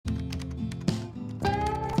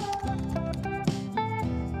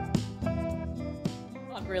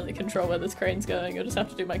really control where this crane's going. You'll just have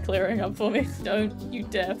to do my clearing up for me. Don't you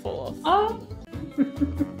dare fall off. Oh.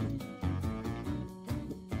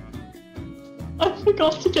 I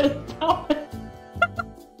forgot to get down.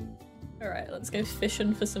 Alright, let's go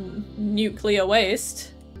fishing for some nuclear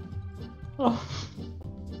waste. Oh.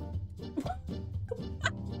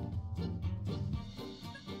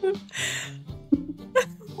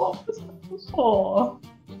 What was that before?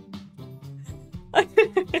 I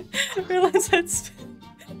realised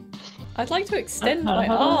I'd like to extend my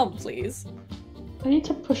arm, please. I need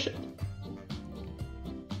to push it.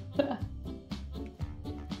 There.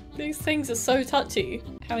 These things are so touchy.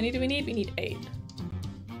 How many do we need? We need 8.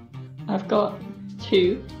 I've got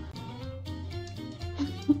 2.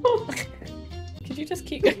 Could you just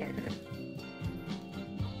keep going?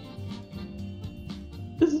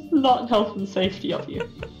 This is not health and safety of you.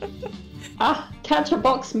 Catch a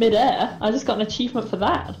box mid-air. I just got an achievement for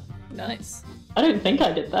that. Nice. I don't think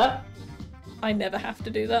I did that. I never have to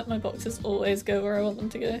do that. My boxes always go where I want them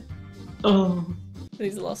to go. Oh.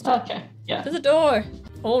 These are lost. Okay, yeah. There's a door!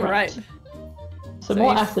 Alright. So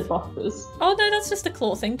more acid boxes. Oh no, that's just a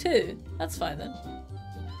claw thing too. That's fine then.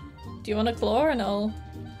 Do you want a claw and I'll...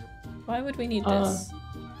 Why would we need this?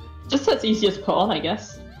 Just so it's easier to put on, I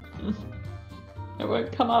guess. It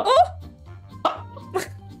won't come up. Oh!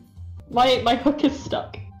 My hook is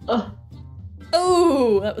stuck. Ugh.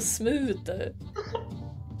 Oh, that was smooth though.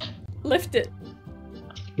 Lift it.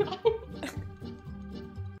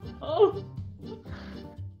 Oh.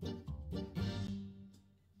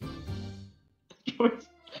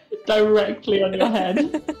 Directly on your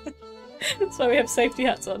head. That's why we have safety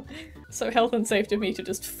hats on. So health and safety of me to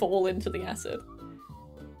just fall into the acid.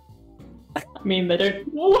 I mean, they don't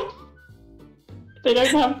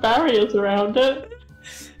have barriers around it.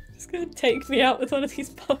 It's gonna take me out with one of these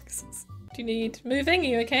boxes. Do you need moving? Are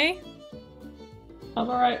you okay? I'm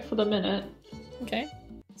alright for the minute. Okay.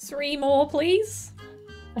 3 more, please.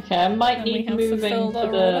 Okay, I might need moving to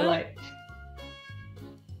the, like...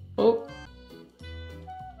 Oh.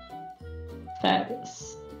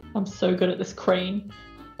 Fabulous. I'm so good at this crane.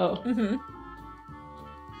 Oh. Mm-hmm.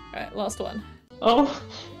 Alright, last one. Oh,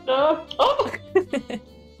 no! Oh!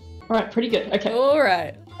 Alright, pretty good. Okay.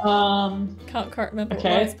 Alright. Can't remember what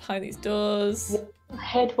lies behind these doors.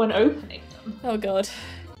 Head when opening them. Oh god.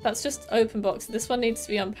 That's just open boxes. This one needs to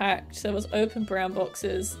be unpacked. There was open brown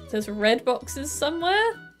boxes. There's red boxes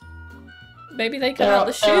somewhere? Maybe they come out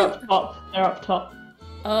the chute? They're up top. They're up top.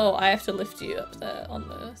 Oh, I have to lift you up there on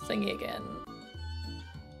the thingy again.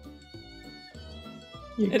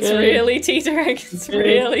 It's really teetering. It's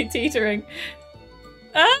really teetering.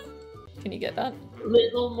 Ah! Can you get that? A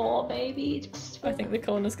little more, maybe. I think the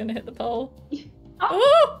corner's gonna hit the pole.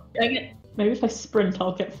 Oh! Dang it. Maybe if I sprint,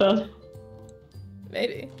 I'll get further.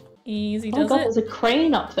 Maybe. Easy does it. Oh god, there's a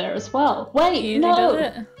crane up there as well. Wait, Easy no! does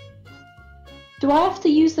it. Do I have to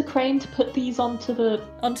use the crane to put these onto the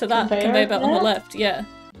conveyor belt on the left? Yeah.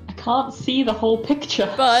 I can't see the whole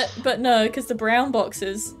picture. But no, because the brown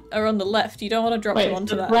boxes are on the left. You don't want to drop them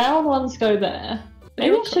onto that. The brown ones go there.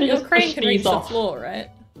 Maybe I should have just pushed these off. The floor, right?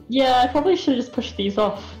 Yeah, I probably should have just pushed these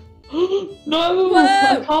off. No! Whoa!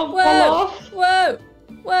 I can't fall off! Whoa!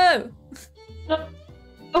 Whoa! No.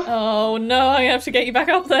 Oh no, I'm gonna have to get you back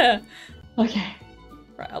up there! Okay.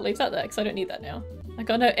 Right, I'll leave that there because I don't need that now. I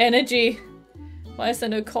got no energy. Why is there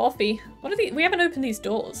no coffee? What are these? We haven't opened these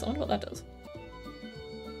doors. I wonder what that does.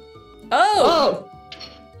 Oh!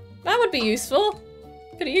 That would be useful.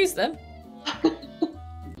 Could have used them.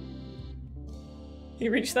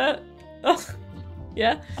 You reach that? Oh,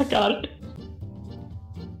 yeah? I got it.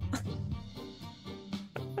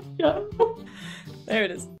 Yeah. There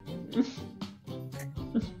it is.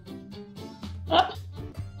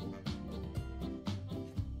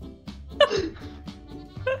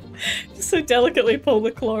 Just so delicately pull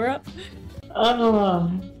the claw up.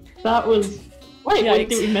 That was... Wait, did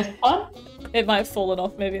we miss one? It might have fallen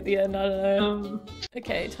off maybe at the end, I don't know.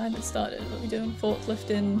 Okay, time to start it. What are we doing?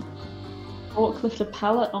 Forklifting. Forklift a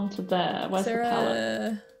pallet onto there. Where's the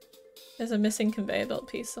pallet? There's a missing conveyor belt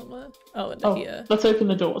piece somewhere. Oh, and here. Let's open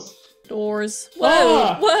the doors. Doors.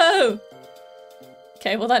 Whoa! Whoa!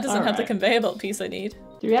 Okay, well that doesn't have the conveyor belt piece I need.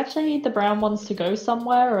 Do we actually need the brown ones to go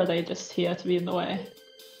somewhere, or are they just here to be in the way?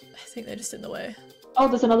 I think they're just in the way. Oh,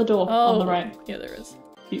 there's another door on the right. Yeah, there is.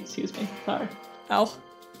 Excuse me. Sorry. Ow.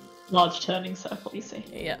 Large turning circle, you see.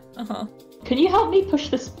 Yeah, uh-huh. Can you help me push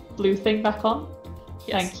this blue thing back on?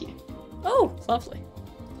 Yes. Thank you. Oh, lovely.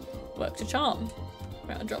 Worked a charm.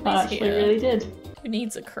 Right, I'll drop these actually here. Really did. Who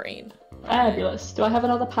needs a crane? Fabulous. Do I have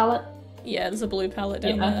another pallet? Yeah, there's a blue pallet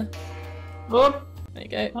down there. Oh. There you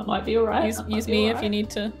go. That might be alright. Use me if you need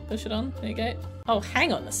to push it on. There you go. Oh,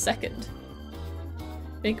 hang on a second.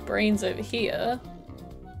 Big brains over here.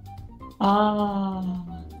 Ah.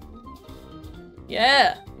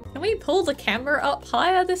 Yeah. Can we pull the camera up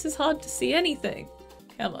higher? This is hard to see anything.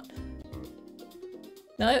 Come on.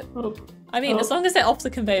 No. Oh. I mean, as long as they're off the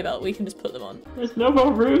conveyor belt, we can just put them on. There's no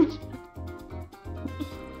more room.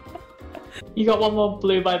 You got one more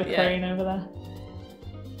blue by the crane over there.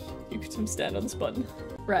 You could stand on this button.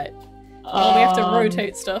 Right. Oh, we have to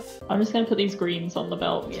rotate stuff. I'm just gonna put these greens on the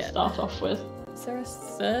belt to start off with. Is there a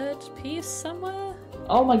third piece somewhere?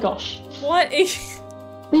 Oh my gosh. What is...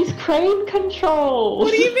 These crane controls!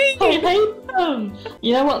 What do you mean? I hate them!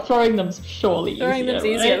 You know what? Throwing them's surely easier. Throwing them's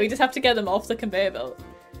easier. Right? We just have to get them off the conveyor belt.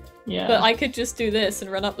 Yeah. But I could just do this and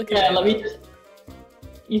run up the conveyor belt. Yeah, let me just...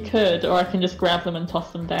 You could, or I can just grab them and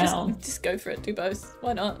toss them down. Just go for it. Do both.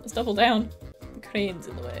 Why not? Let's double down. The crane's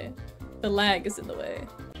in the way. The lag is in the way.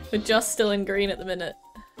 We're just still in green at the minute.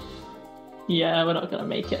 Yeah, we're not gonna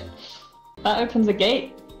make it. That opens a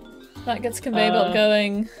gate. That gets conveyor belt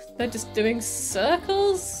going. They're just doing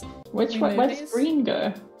circles? Which way? Where's green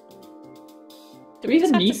go? Do we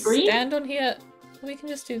even just have need to green? stand on here? We can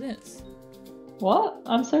just do this. What?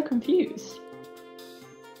 I'm so confused.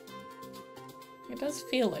 It does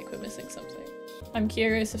feel like we're missing something. I'm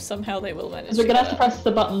curious if somehow they will manage. We're gonna have to press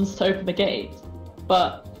the buttons to open the gate,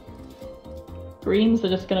 but greens are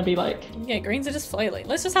just gonna be like... Yeah, greens are just flailing.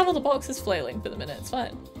 Let's just have all the boxes flailing for the minute, it's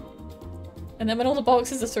fine. And then when all the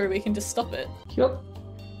boxes are through, we can just stop it. Yup.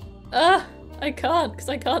 I can't, because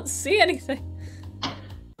I can't see anything.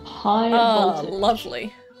 High voltage.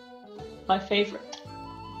 Lovely. My favourite.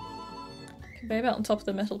 Conveyor belt on top of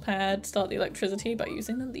the metal pad. Start the electricity by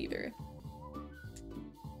using the lever.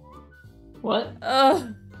 What?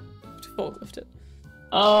 Oh, forklift it.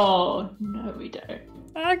 Oh, no we don't.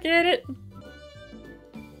 I get it.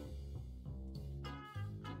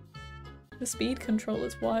 The speed control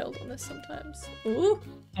is wild on this sometimes. Ooh.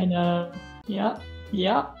 I know. Yeah.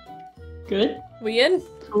 Yeah. Good. We in?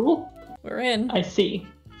 Cool. We're in. I see.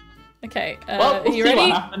 Okay, well, we'll are you see ready?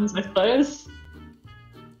 What happens, I suppose.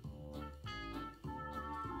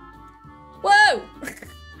 Whoa!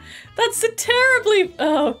 That's a terribly...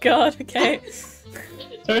 Oh god, okay.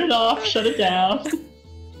 Turn it off, shut it down.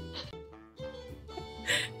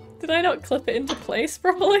 Did I not clip it into place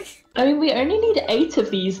properly? I mean, we only need 8 of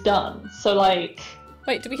these done, so like...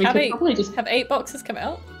 Wait, do we have 8? Just... Have 8 boxes come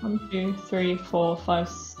out? 1, 2, 3, 4, 5,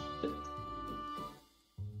 6...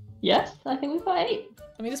 Yes, I think we've got 8.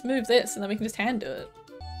 Let me just move this and then we can just hand do it.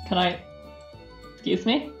 Can I... Excuse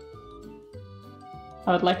me?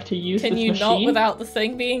 I would like to use this machine. Can you not without the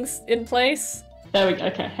thing being in place? There we go.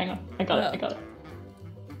 Okay, hang on. I got it, I got it.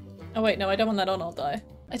 Oh wait, no, I don't want that on, I'll die.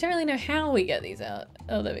 I don't really know how we get these out.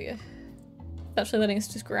 Oh, there we go. It's actually letting us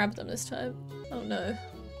just grab them this time. Oh no.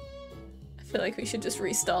 I feel like we should just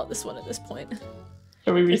restart this one at this point.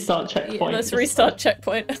 Shall we restart checkpoint? Yeah, let's restart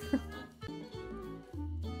checkpoint.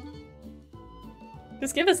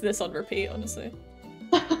 Just give us this on repeat, honestly.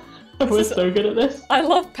 We're so good at this. I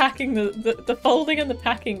love packing the folding and the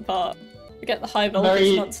packing part. We get the high voltage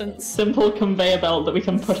Very nonsense. Simple conveyor belt that we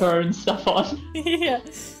can put our own stuff on. Yeah.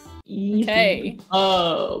 Easy. Okay.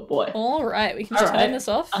 Oh boy. Alright, we can just turn this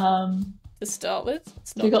off to start with.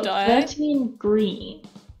 It's not we got die. 13 green.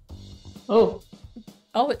 Oh.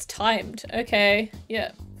 Oh, it's timed. Okay.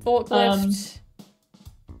 Yeah. Forklift.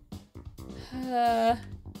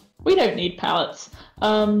 We don't need pallets.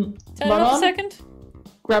 Turn it off a second.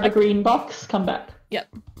 Grab a green box, come back. Yep.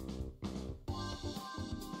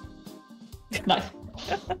 Nice.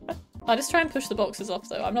 I'll just try and push the boxes off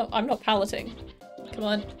though. I'm not palleting. Come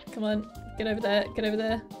on, come on. Get over there, get over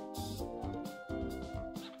there.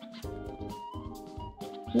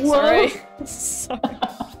 Whoa. Sorry. Sorry.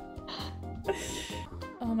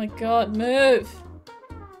 Oh my god, move!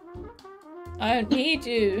 I don't need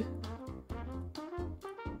you.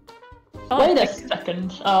 Wait a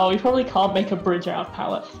second. Oh, we probably can't make a bridge out of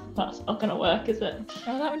pallets. That's not gonna work, is it?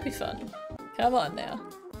 Oh, that would be fun. Come on now.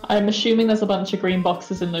 I'm assuming there's a bunch of green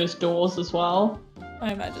boxes in those doors as well.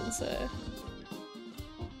 I imagine so.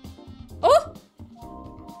 Oh!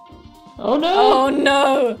 Oh no! Oh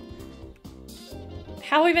no!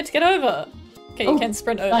 How are we meant to get over? Okay, you can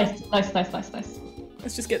sprint over. Nice, nice, nice, nice, nice.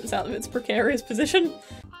 Let's just get this out of its precarious position.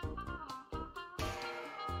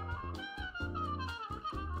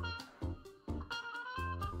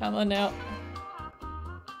 Come on now.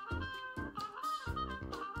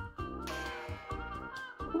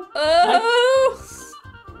 Oh!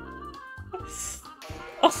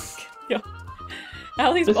 Oh god. How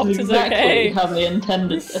are these boxes exactly okay? how they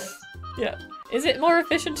intended this. Yeah. Is it more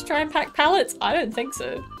efficient to try and pack pallets? I don't think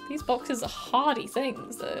so. These boxes are hardy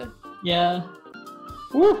things, though. Yeah.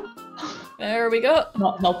 Woo! There we go.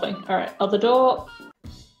 Not helping. Alright, other door.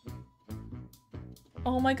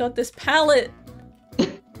 Oh my god, this pallet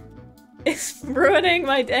is ruining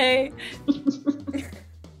my day.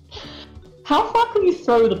 How far can you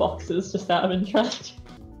throw the boxes, just out of interest?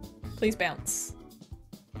 Please bounce.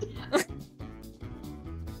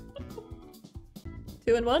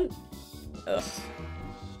 2 and 1? Ugh.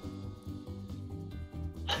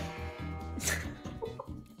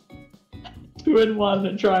 Two and one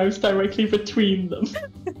that drives directly between them.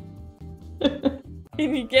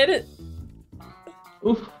 Can you get it?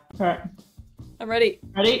 Oof. Alright. I'm ready.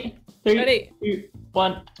 Ready? 3, Ready. 2,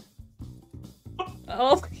 1.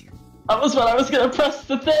 Oh. That was when I was gonna press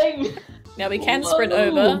the thing! Now we can sprint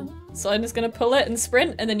over, so I'm just gonna pull it and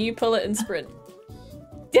sprint, and then you pull it and sprint.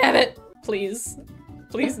 Damn it! Please.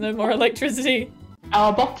 Please, no more electricity.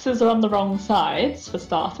 Our boxes are on the wrong sides, for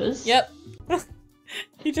starters. Yep.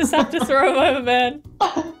 You just have to throw them over, man.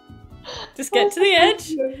 Just get to the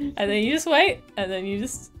edge, and then you just wait, and then you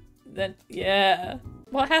just... then... yeah.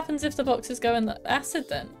 What happens if the boxes go in the acid,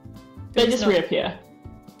 then? They just reappear.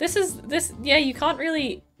 This... yeah, you can't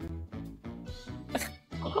really...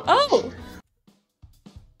 Oh!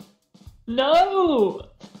 No!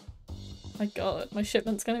 My god, my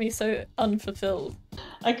shipment's gonna be so unfulfilled.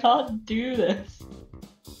 I can't do this.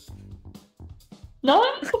 No!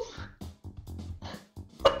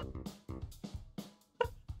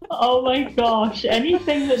 Oh my gosh,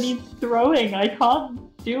 anything that needs throwing, I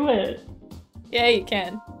can't do it. Yeah, you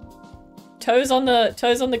can. Toes on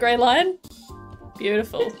the grey line?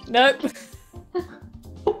 Beautiful. Nope.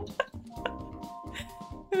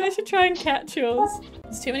 Maybe I should try and catch yours.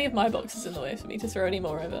 There's too many of my boxes in the way for me to throw any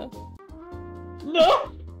more over.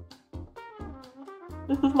 No!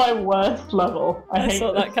 This is my worst level. I hate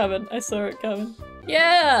saw this. that coming. I saw it coming.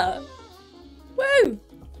 Yeah! Woo!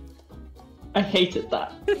 I hated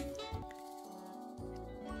that.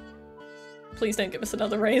 Please don't give us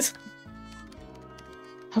another raise.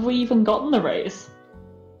 Have we even gotten the raise?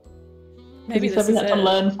 Maybe we this said we is had to it.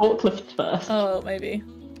 learn forklift first. Oh, maybe.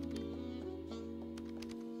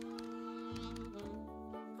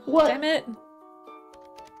 What? Damn it!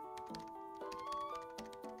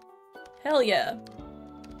 Hell yeah.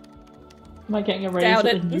 Am I getting a raise Doubt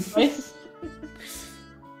at it. the new place?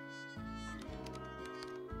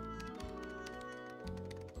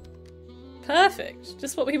 Perfect.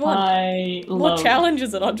 Just what we want. I More love...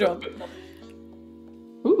 challenges at our job.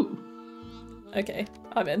 Ooh. Okay,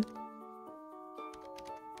 I'm in.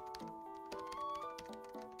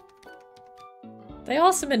 They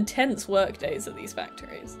are some intense work days at these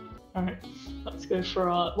factories. Alright, let's go for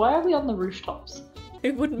our... Why are we on the rooftops?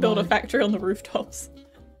 Who wouldn't build a No. factory on the rooftops?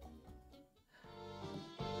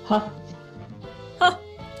 Huh? Huh.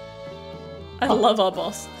 I love our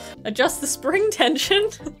boss. Adjust the spring tension?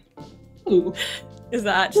 Ooh. Is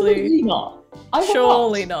that Surely actually... not. I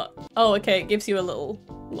Surely not. Oh, okay, it gives you a little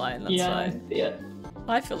line, that's Yeah, I fine. see it.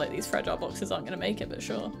 I feel like these fragile boxes aren't gonna make it, but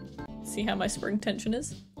sure. See how my spring tension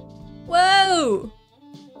is? Whoa!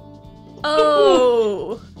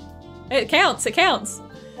 Oh! It counts, it counts!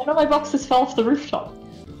 One of my boxes fell off the rooftop.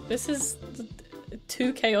 This is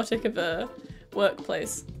too chaotic of a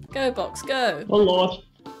workplace. Go, box, go! Oh lord.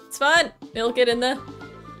 It's fine! It'll get in there.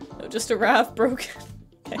 It'll just arrive broken.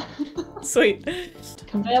 Okay. Sweet.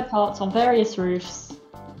 Conveyor parts on various roofs.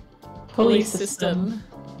 Pulley system.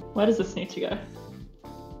 Where does this need to go?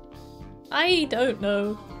 I don't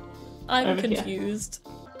know. I'm Over here. confused.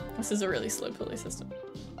 This is a really slow pulley system.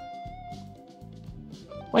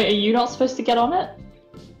 Wait, are you not supposed to get on it?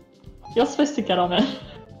 You're supposed to get on it.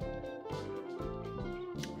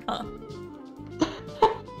 Huh.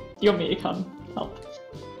 You want me to come help?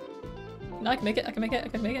 No, I can make it, I can make it, I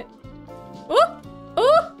can make it. Oh!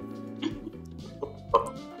 Oh!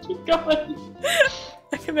 Keep going.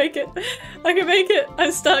 I can make it. I can make it.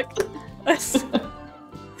 I'm stuck.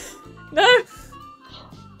 No!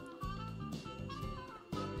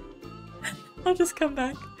 I'll just come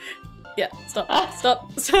back. Yeah, stop.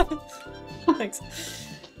 Stop. Stop. Thanks.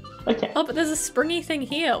 Okay. Oh, but there's a springy thing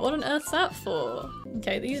here. What on earth's that for?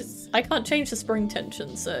 Okay, these... I can't change the spring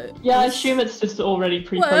tension, so... Yeah, I assume it's just already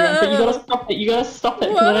pre-programmed, but you gotta stop it. You gotta stop it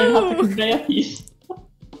because I don't have the Whoa. conveyor piece.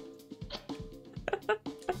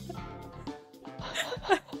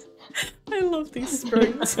 I love these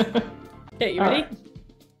springs. Okay, you ready? Alright.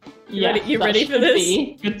 Yeah, ready- you that ready for should this?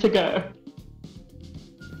 be good to go.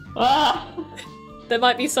 Ah! There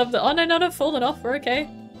might be some that... Oh, no, none have fallen off. We're okay.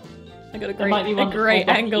 I got a might be great, one that great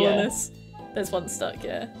falls off, angle on yeah. this. There's one stuck,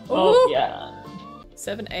 yeah. Oh, Ooh! yeah.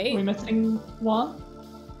 7, Are 8. we missing one?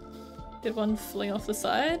 Did one fling off the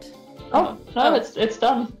side? Oh, no, it's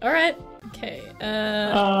done. Alright. Okay.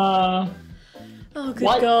 Uh... Oh,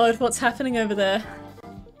 good God. What's happening over there?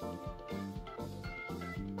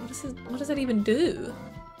 What does that even do?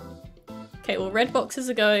 Okay, well, red boxes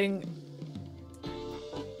are going...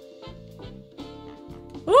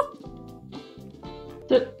 Ooh!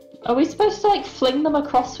 Are we supposed to, like, fling them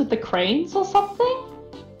across with the cranes or something?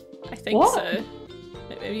 I think so.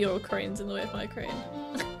 Maybe your crane's in the way of my crane.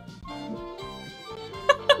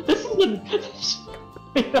 This isn't...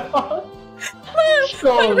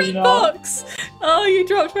 My red box! Oh, you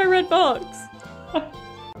dropped my red box!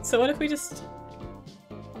 So what if we just...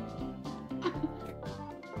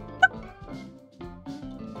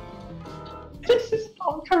 This is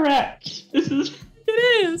not correct. This is...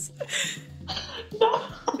 It is! No!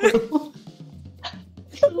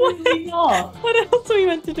 What else are we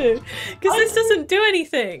meant to do? Because this doesn't do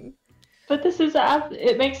anything! But this is...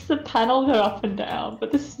 It makes the panel go up and down,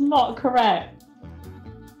 but this is not correct.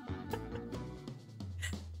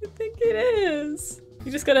 I think it is.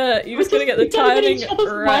 You just gotta get the timing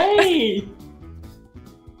right.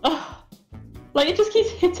 Oh, like it just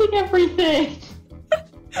keeps hitting everything.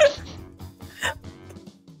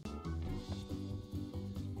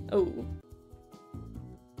 Oh.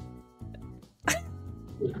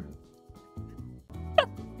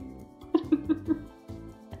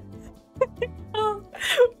 Oh,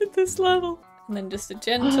 with this level. And then just a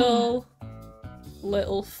gentle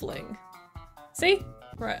little fling. See?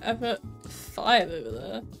 Right, I've got 5 over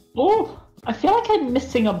there. Oh, I feel like I'm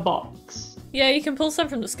missing a box. Yeah, you can pull some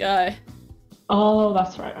from the sky. Oh,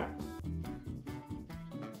 that's right.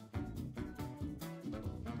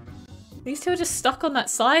 These two are just stuck on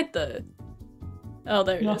that side though. Oh,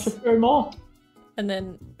 there it You is. have to throw more. And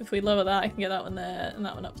then if we lower that, I can get that one there and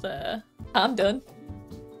that one up there. I'm done.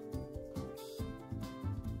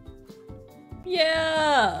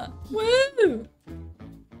 Yeah! Woo!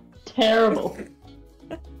 Terrible.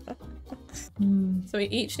 So we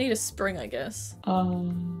each need a spring, I guess.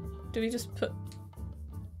 Do we just put...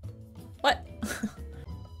 What?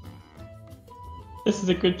 This is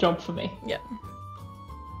a good job for me. Yep.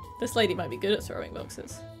 This lady might be good at throwing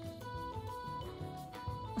boxes.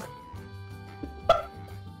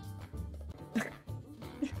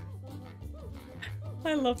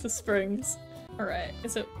 I love the springs. Alright,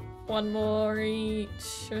 is it one more each,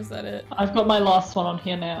 or is that it? I've got my last one on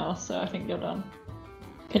here now, so I think you're done.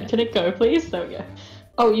 Can it go, please? There we go.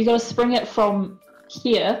 Oh, you gotta spring it from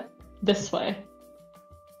here, this way.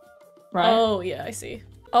 Right? Oh, yeah, I see.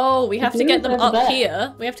 Oh, we have to get them up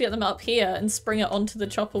here. We have to get them up here and spring it onto the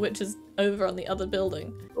chopper, which is over on the other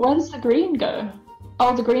building. Where does the green go?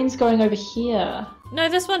 Oh, the green's going over here. No,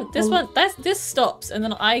 this stops, and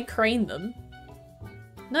then I crane them.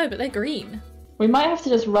 No, but they're green. We might have to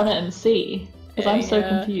just run it and see, because I'm so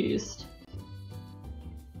confused.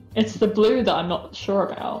 It's the blue that I'm not sure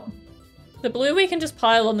about. The blue we can just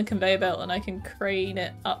pile on the conveyor belt and I can crane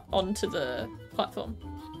it up onto the platform.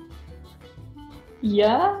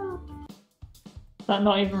 Yeah? Is that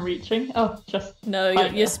not even reaching? Oh, just... No,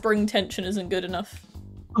 your spring tension isn't good enough.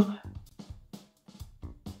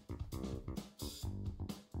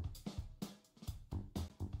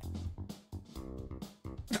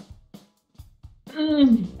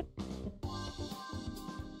 Could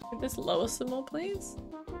this lower some more, please?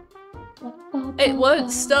 It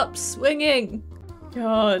won't stop swinging!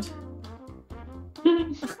 God.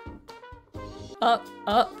 Up,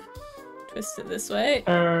 up. Twist it this way.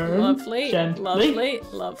 Lovely, gently. lovely,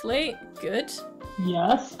 lovely. Good.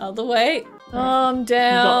 Yes. Other way. Arm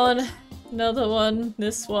down. Another one.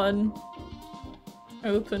 This one.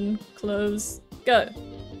 Open, close, go.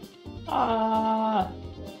 Ah.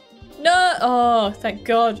 No! Oh, thank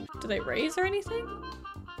God. Do they raise or anything?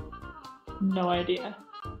 No idea.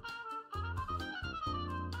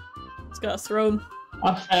 Let's go throw them.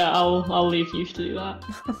 I'll leave you to do that.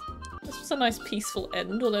 This was a nice peaceful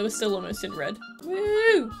end, although we're still almost in red.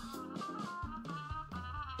 Woo!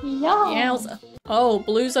 Yowza. Oh,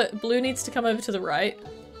 blue needs to come over to the right.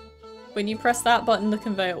 When you press that button, the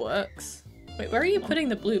conveyor works. Wait, where are you putting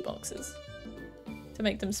the blue boxes? To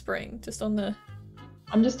make them spring? Just on the...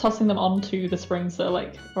 I'm just tossing them onto the springs that are,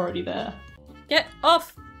 like, already there. Get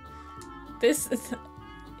off! This is...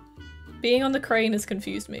 Being on the crane has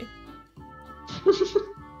confused me.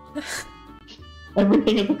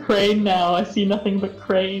 Everything is a crane now. I see nothing but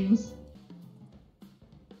cranes.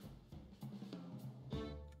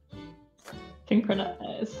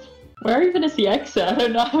 Synchronized. Where even is the exit? I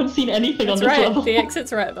don't know. I haven't seen anything on this level. The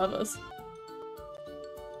exit's right above us.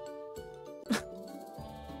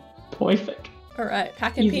 Perfect. Alright,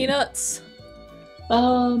 packing Easy. peanuts.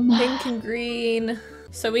 Pink and green.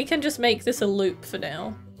 So we can just make this a loop for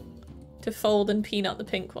now. To fold and peanut the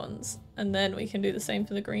pink ones. And then we can do the same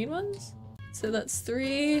for the green ones. So that's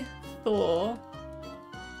 3, 4.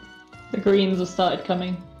 The greens have started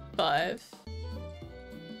coming. 5.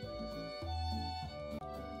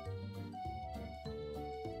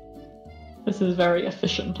 This is very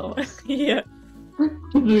efficient of us. Yeah.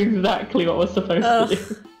 This is exactly what we're supposed to do.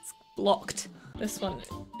 It's blocked. This one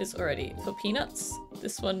is already for peanuts.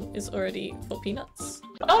 This one is already for peanuts.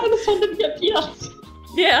 Oh, this one didn't get peanuts!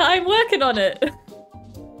 Yeah, I'm working on it.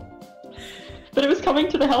 But it was coming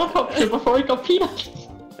to the helicopter before it got peanuts.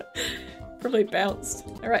 Probably bounced.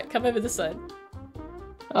 Alright, come over this side.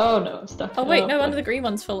 Oh no, I'm stuck. Oh wait, no, one of the green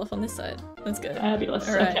ones fell off on this side. That's good. Fabulous,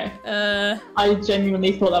 Alright, okay. I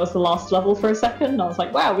genuinely thought that was the last level for a second. I was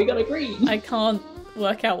like, wow, we got a green. I can't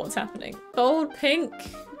work out what's happening. Gold, pink.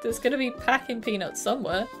 There's gonna be packing peanuts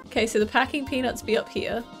somewhere. Okay, so the packing peanuts be up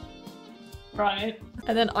here. Right.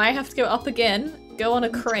 And then I have to go up again, go on a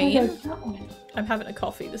crane. I'm having a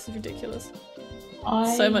coffee, this is ridiculous.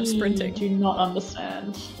 So much sprinting. I do not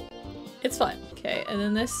understand. It's fine. Okay, and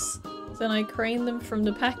then this, then I crane them from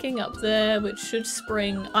the packing up there, which should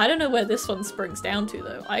spring. I don't know where this one springs down to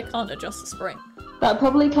though. I can't adjust the spring. That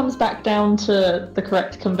probably comes back down to the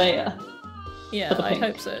correct conveyor. Yeah, I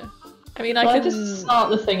hope so. I mean, I Well, can just start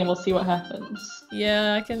the thing and we'll see what happens.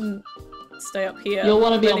 Yeah, I can stay up here. You'll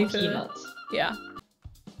want to be ready on peanuts. Yeah.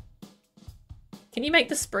 Can you make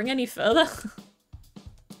the spring any further?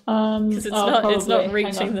 Because it's not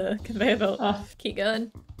reaching the conveyor belt. Keep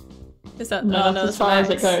going. Is that no? That's as far as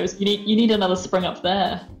it goes. You need another spring up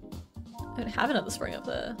there. I don't have another spring up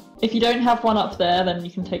there. If you don't have one up there, then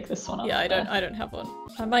you can take this one up. Yeah, I don't have one.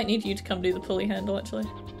 I might need you to come do the pulley handle actually.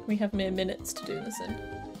 We have mere minutes to do this in.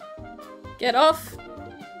 Get off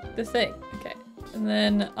the thing. Okay. And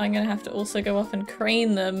then I'm gonna have to also go up and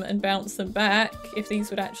crane them and bounce them back if these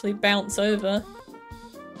would actually bounce over.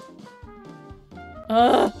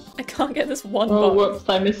 Ugh, I can't get this one box. Oh, whoops,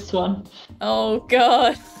 I missed one. Oh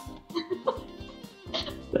god.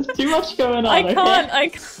 There's too much going on. I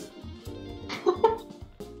can't.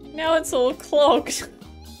 Now it's all clogged.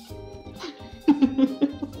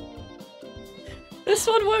 This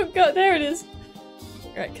one won't go. There it is.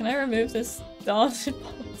 Right, can I remove this darned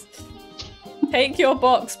box? Take your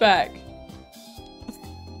box back.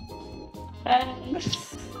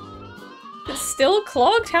 Thanks. It's still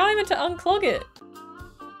clogged? How am I meant to unclog it?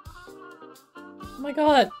 Oh my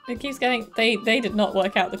god, it keeps getting- they did not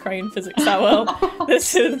work out the crane physics that well.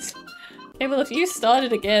 This is- Okay, well if you start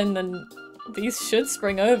it again, then these should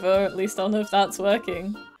spring over, at least I'll know if that's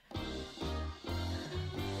working.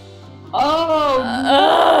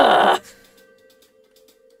 Oh!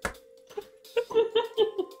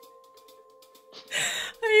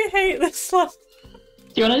 I hate this one.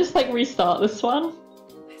 Do you want to just like restart this one?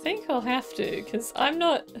 I think I'll have to, because I'm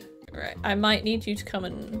not- Right, I might need you to come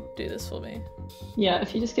and do this for me. Yeah,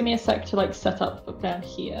 if you just give me a sec to like set up down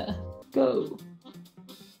here. Go.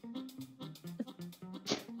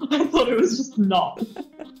 I thought it was just not.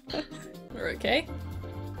 We're okay.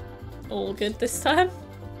 All good this time.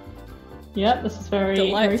 Yep, this is very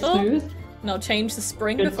Delightful. very smooth. And I'll change the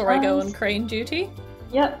spring Good before I go times. on crane duty.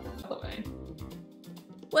 Yep. Other way.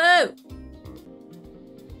 Whoa!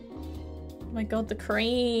 Oh my god, the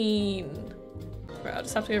crane! Right, I'll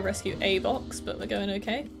just have to go rescue a box, but we're going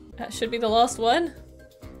okay. That should be the last one.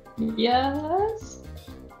 Yes.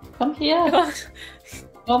 Come here. God.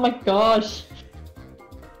 Oh my gosh.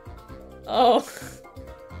 Oh.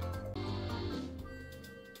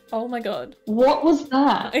 Oh my god. What was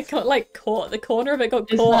that? It got like caught. The corner of it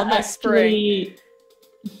got Is caught that on the spring. actually...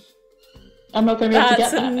 I'm not going to be able to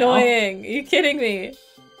get That's that annoying. Are you kidding me?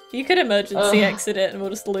 You could emergency exit it and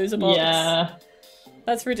we'll just lose a now. box. Yeah.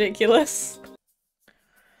 That's ridiculous.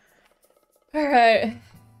 Alright.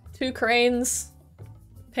 2 cranes.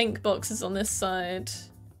 Pink boxes on this side.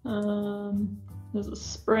 There's a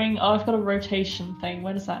spring. Oh, I've got a rotation thing.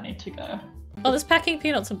 Where does that need to go? Oh, there's packing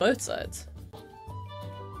peanuts on both sides.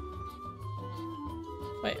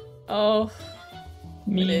 Wait. Oh.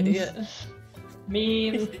 I'm an Memes. idiot.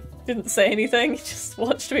 Memes. Didn't say anything, just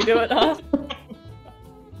watched me do it, huh?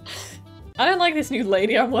 I don't like this new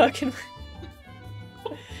lady I'm working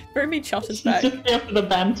with. Bring me Chutters She's back. just here for the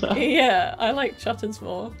banter. Yeah, I like Chutters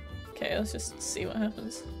more. Okay, let's just see what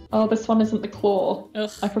happens. Oh, this one isn't the claw.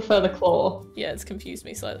 Ugh. I prefer the claw. Yeah, it's confused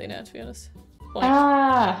me slightly now, to be honest. Like,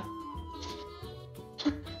 Ah!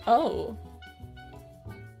 oh.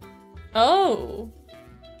 Oh.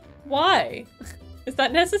 Why? Is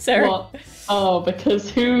that necessary? What? Oh, because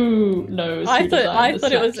who knows? I who thought designed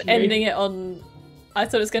this it was factory? ending it on I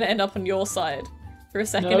thought it was going to end up on your side for a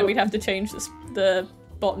second, and we'd have to change the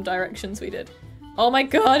bottom directions we did. Oh my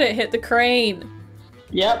god, it hit the crane!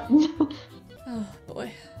 Yep. Oh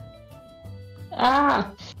boy.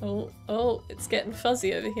 Ah! Oh, it's getting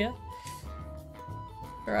fuzzy over here.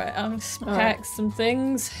 Right, I'm just pack some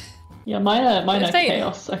things. Yeah, mine are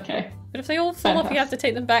chaos, okay. But if they all fall off, you have to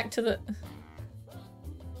take them back to the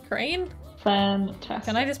crane? Fantastic.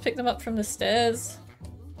 Can I just pick them up from the stairs?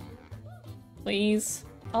 Please.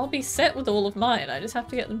 I'll be set with all of mine. I just have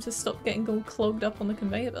to get them to stop getting all clogged up on the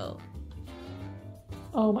conveyor belt.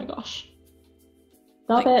 Oh my gosh.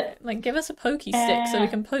 Stop it. Like, give us a pokey stick so we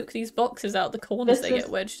can poke these boxes out the corners they get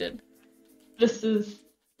wedged in. This is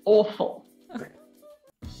awful.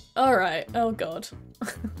 Alright, oh god.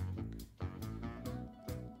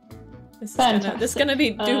 This is gonna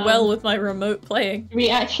do well with my remote playing. Do we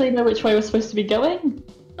actually know which way we're supposed to be going?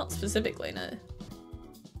 Not specifically, no.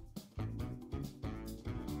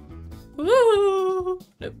 Woo!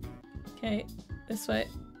 Nope. Okay, this way.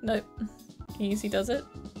 Nope. Easy does it.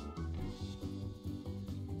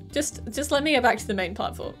 Just let me get back to the main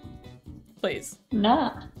platform. Please.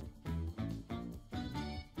 Nah.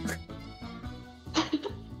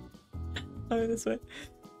 Oh, this way.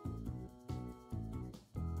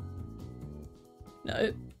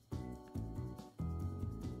 No.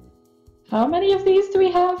 How many of these do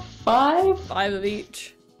we have? 5? 5 of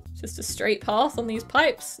each. Just a straight path on these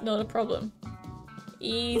pipes, not a problem.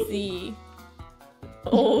 Easy.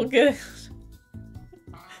 All good.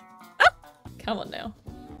 Ah! Come on now.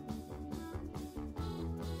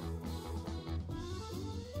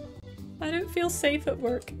 I don't feel safe at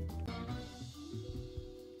work.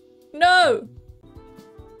 No!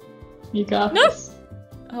 You got this.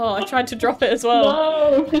 Oh, I tried to drop it as well.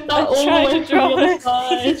 No! I tried to drop it.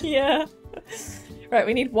 Side. Yeah. Right,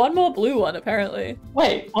 we need one more blue one, apparently.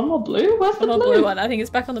 Wait, one more blue? Where's the blue? One more blue one. I think it's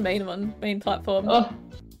back on the main platform. Oh.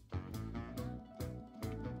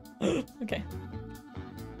 Okay.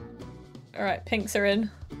 Alright, pinks are in.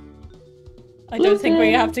 I don't think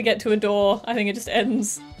we have to get to a door. I think it just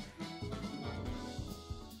ends.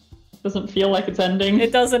 Doesn't feel like it's ending.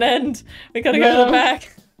 It doesn't end. We gotta go to the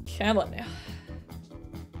back. Come on now.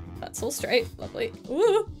 That's all straight. Lovely.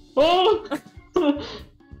 Ooh. Oh!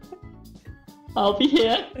 I'll be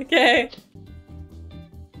here. Okay.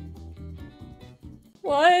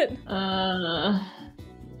 What?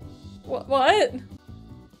 What?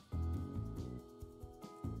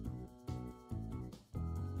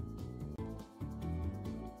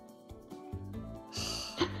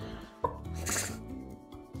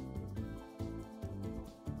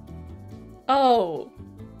 Oh.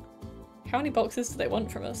 How many boxes do they want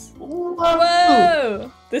from us?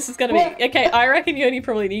 Whoa! This is gonna be... Okay, I reckon you only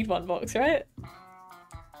probably need 1 box, right?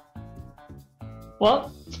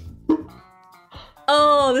 What?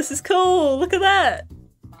 Oh, this is cool! Look at that!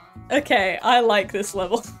 Okay, I like this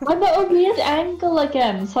level. I'm at a weird angle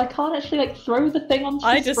again, so I can't actually like throw the thing onto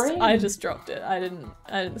the screen. I just dropped it. I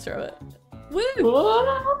didn't throw it. Woo!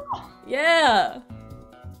 Whoa. Yeah!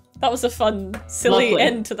 That was a fun, silly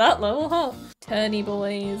end to that level, huh? Turny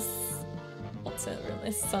boys. What's over on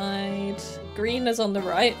this side? Green is on the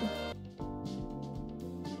right.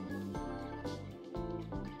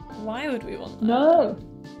 Why would we want that? No!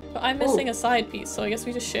 But I'm missing a side piece, so I guess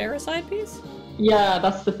we just share a side piece? Yeah,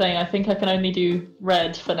 that's the thing. I think I can only do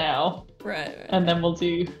red for now. Right. And then we'll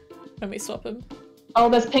do... When we swap them. Oh,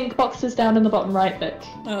 there's pink boxes down in the bottom right, Vic.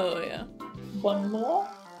 Oh, yeah. 1 more?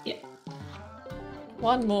 Yeah.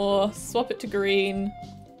 1 more. Swap it to green.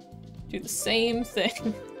 Do the same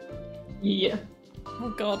thing. Yeah. Oh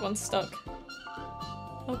god, one's stuck.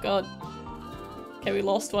 Oh god. Okay, we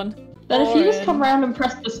lost one. Then if you just come around and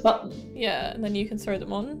press this button. Yeah, and then you can throw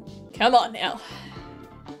them on. Come on now.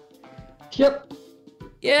 Yep.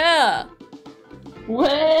 Yeah!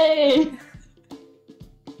 Way!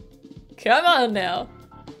 Come on now.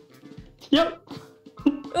 Yep.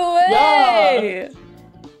 Way! Yeah.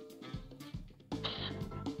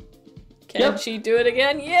 Can she do it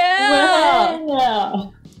again? Yeah! Yeah!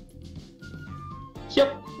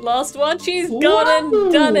 Yep. Last one, she's gone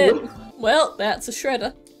and done it! Well, that's a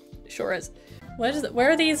shredder. It sure is.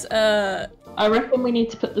 Where are these, I reckon we need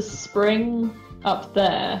to put the spring up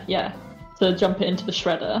there, yeah, to jump it into the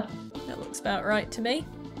shredder. That looks about right to me.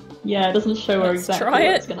 Yeah, it doesn't show where exactly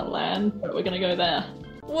where it's gonna land, but we're gonna go there.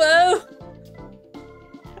 Whoa!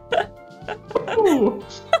 Ooh.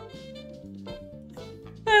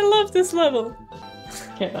 I love this level.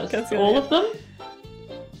 Okay, that's all of them?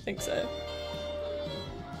 I think so.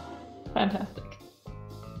 Fantastic.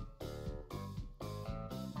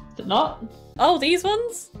 Is it not? Oh, these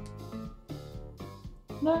ones?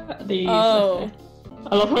 No, these. Oh. Okay.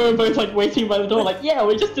 I love how we're both like waiting by the door like, yeah,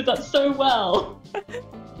 we just did that so well.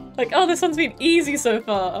 Like, oh, this one's been easy so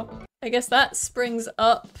far. I guess that springs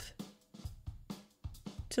up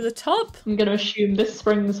to the top. I'm gonna assume this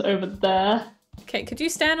springs over there. Okay, could you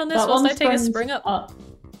stand on this That whilst one I take a springs spring up?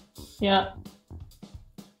 Yeah.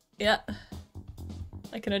 Yeah.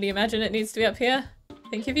 I can only imagine it needs to be up here. I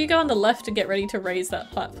think if you go on the left and get ready to raise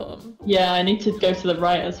that platform. Yeah, I need to go to the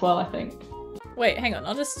right as well, I think. Wait, hang on,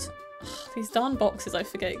 I'll just... These darn boxes I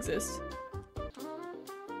forget exist.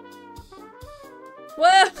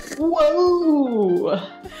 Whoa! Whoa!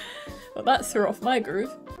 Well, that threw off my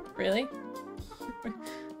groove. Really?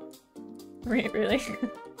 Really?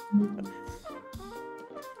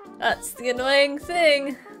 That's the annoying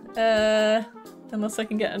thing. Unless I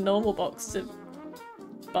can get a normal box to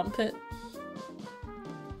bump it.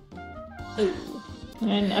 Ooh.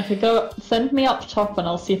 And I could go, send me up top and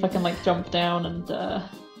I'll see if I can like jump down and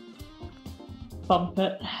bump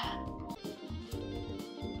it.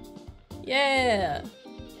 Yeah!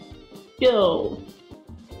 Go!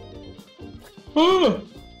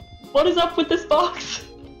 What is up with this box?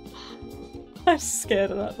 I'm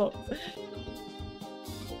scared of that box.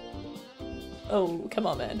 Oh, come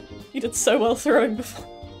on, man. You did so well throwing before.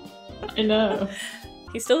 I know.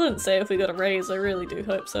 He still didn't say if we got a raise. I really do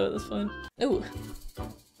hope so at this point. Ooh.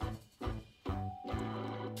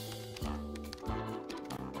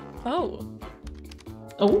 Oh.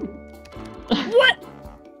 Oh. What?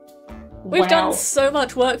 We've Wow. done so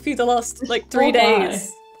much work for you the last, like, 3 so high.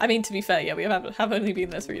 days. I mean, to be fair, yeah, we have only been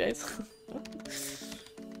there 3 days.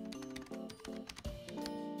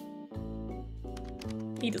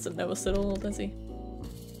 He doesn't know us at all, does he?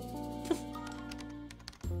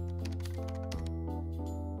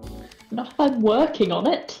 Not if I'm working on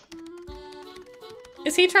it.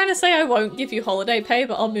 Is he trying to say I won't give you holiday pay,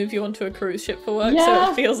 but I'll move you onto a cruise ship for work so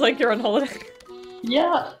Yeah. it feels like you're on holiday?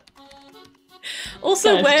 Yeah.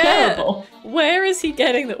 Also, That is terrible. where is he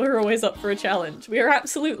getting that we're always up for a challenge? We are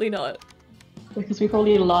absolutely not. Because we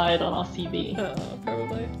probably lied on our CV.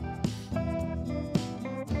 Probably.